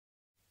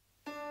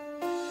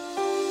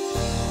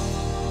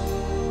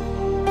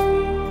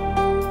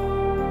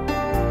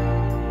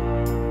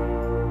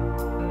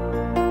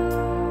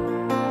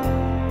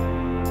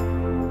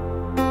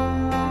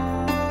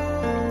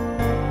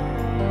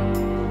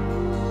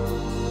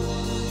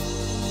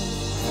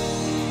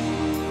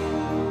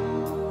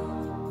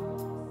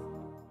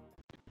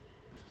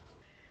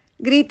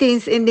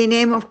Greetings in the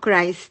name of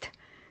Christ.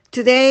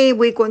 Today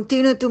we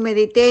continue to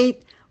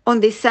meditate on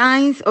the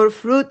signs or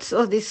fruits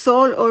of the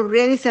soul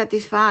already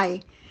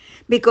satisfied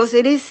because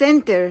it is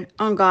centered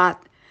on God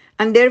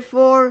and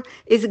therefore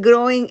is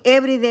growing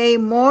every day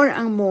more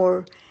and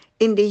more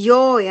in the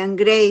joy and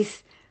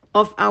grace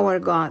of our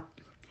God.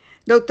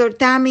 Dr.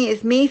 Tammy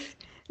Smith,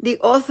 the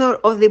author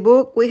of the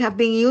book we have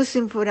been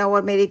using for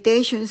our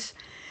meditations,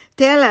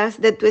 tell us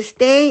that to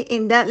stay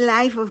in that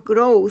life of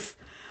growth,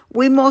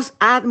 we must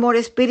add more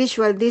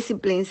spiritual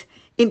disciplines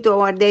into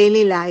our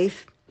daily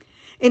life.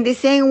 In the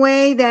same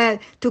way that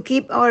to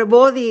keep our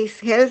bodies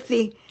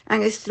healthy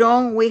and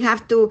strong, we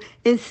have to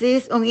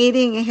insist on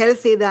eating a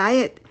healthy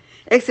diet,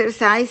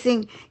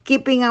 exercising,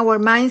 keeping our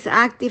minds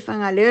active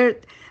and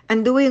alert,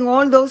 and doing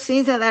all those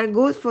things that are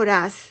good for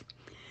us.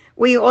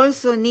 We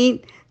also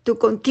need to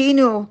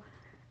continue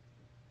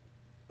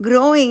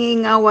growing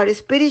in our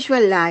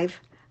spiritual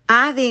life,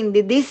 adding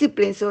the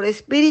disciplines or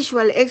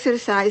spiritual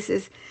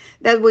exercises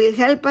that will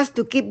help us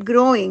to keep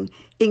growing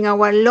in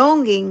our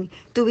longing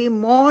to be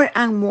more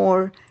and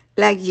more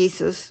like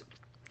Jesus.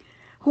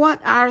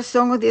 What are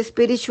some of the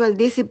spiritual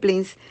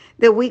disciplines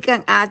that we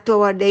can add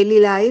to our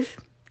daily life?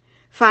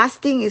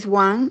 Fasting is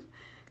one,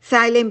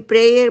 silent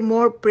prayer,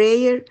 more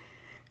prayer,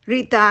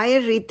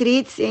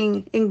 retreats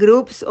in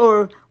groups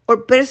or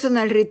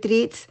personal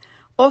retreats,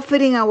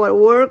 offering our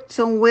work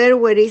somewhere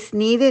where it's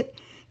needed,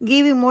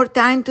 giving more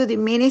time to the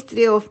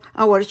ministry of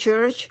our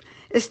church,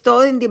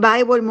 studying the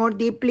Bible more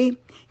deeply,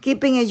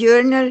 keeping a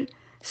journal,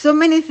 so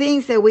many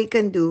things that we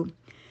can do.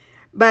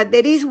 But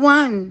there is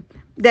one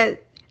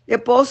that the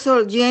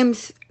Apostle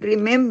James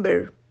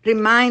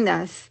remind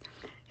us.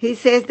 He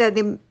says that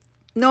the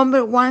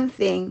number one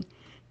thing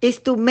is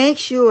to make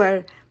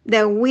sure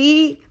that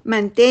we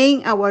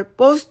maintain our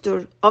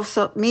posture of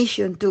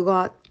submission to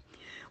God.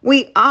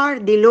 We are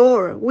the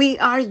Lord. We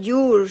are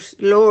yours,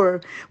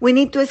 Lord. We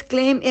need to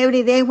exclaim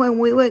every day when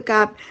we wake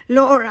up,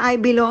 Lord, I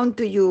belong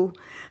to you.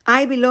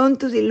 I belong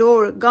to the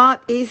Lord. God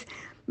is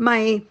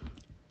my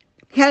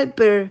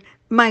helper,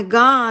 my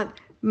God,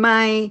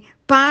 my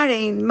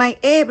parent, my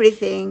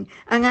everything.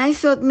 And I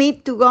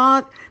submit to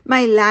God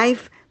my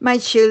life, my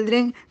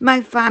children,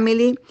 my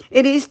family.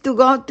 It is to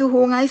God to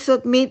whom I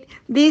submit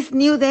this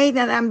new day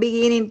that I'm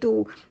beginning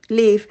to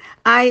live.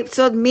 I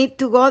submit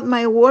to God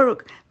my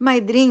work, my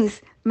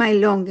dreams, my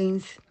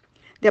longings.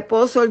 The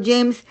Apostle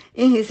James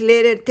in his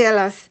letter tells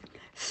us,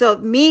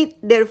 submit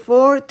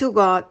therefore to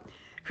God,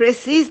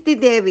 resist the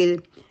devil,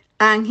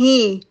 and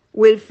he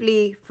will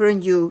flee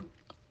from you.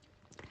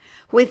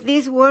 With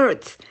these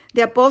words,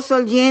 the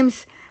Apostle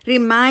James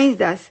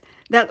reminds us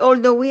that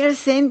although we are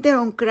centered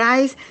on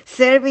Christ,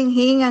 serving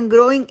Him and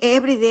growing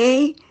every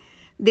day,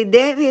 the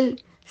devil,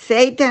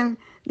 Satan,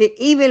 the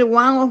evil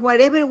one, or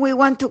whatever we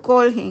want to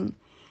call him,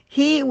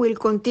 he will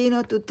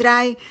continue to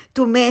try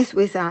to mess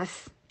with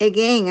us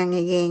again and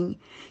again.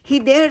 He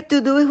dared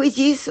to do it with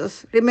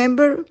Jesus,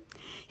 remember?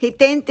 He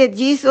tempted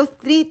Jesus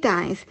 3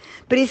 times,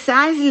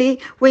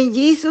 precisely when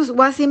Jesus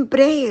was in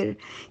prayer.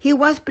 He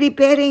was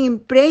preparing in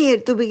prayer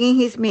to begin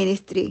his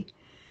ministry.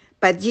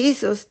 But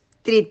Jesus,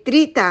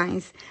 three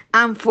times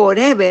and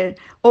forever,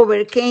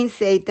 overcame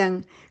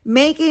Satan,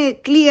 making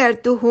it clear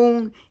to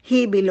whom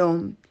he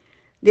belonged.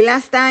 The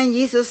last time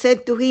Jesus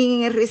said to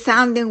him in a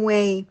resounding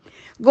way,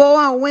 go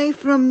away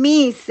from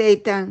me,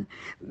 Satan,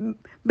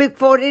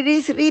 before it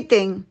is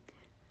written,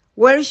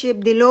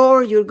 worship the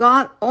Lord your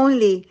God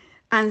only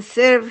and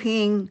serve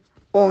him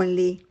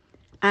only.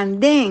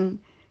 And then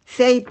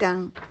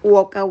Satan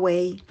walked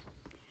away.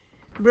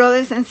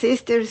 Brothers and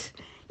sisters,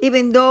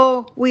 even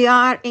though we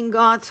are in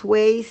God's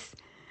ways,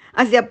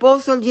 as the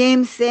Apostle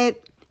James said,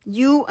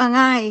 you and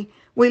I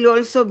will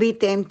also be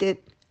tempted.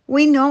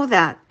 We know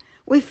that.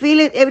 We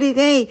feel it every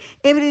day.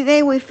 Every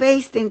day we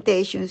face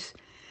temptations.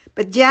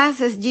 But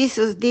just as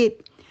Jesus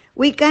did,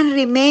 we can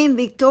remain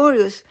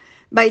victorious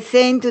by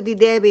saying to the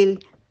devil,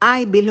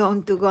 I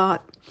belong to God.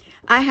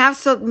 I have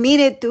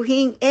submitted to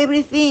him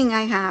everything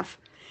I have.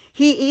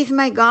 He is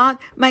my God,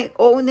 my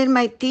owner,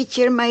 my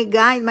teacher, my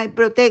guide, my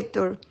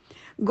protector.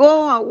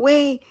 Go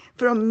away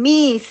from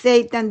me,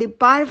 Satan,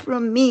 depart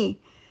from me,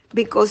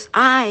 because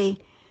I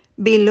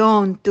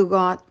belong to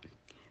God.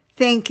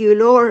 Thank you,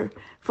 Lord,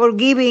 for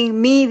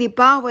giving me the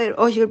power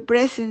of your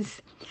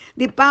presence,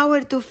 the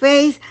power to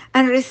face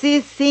and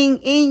resist sin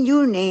in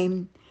your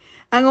name.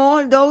 And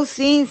all those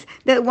things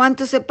that want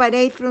to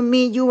separate from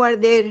me, you are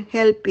there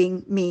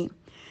helping me.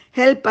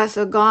 Help us,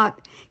 O God.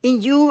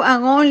 In you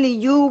and only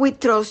you we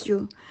trust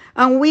you.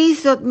 And we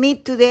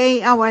submit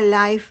today our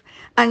life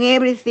and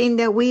everything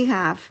that we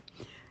have.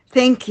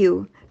 Thank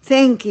you.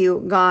 Thank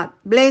you, God.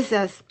 Bless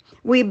us,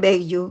 we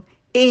beg you,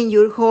 in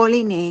your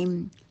holy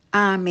name.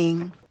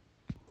 Amen.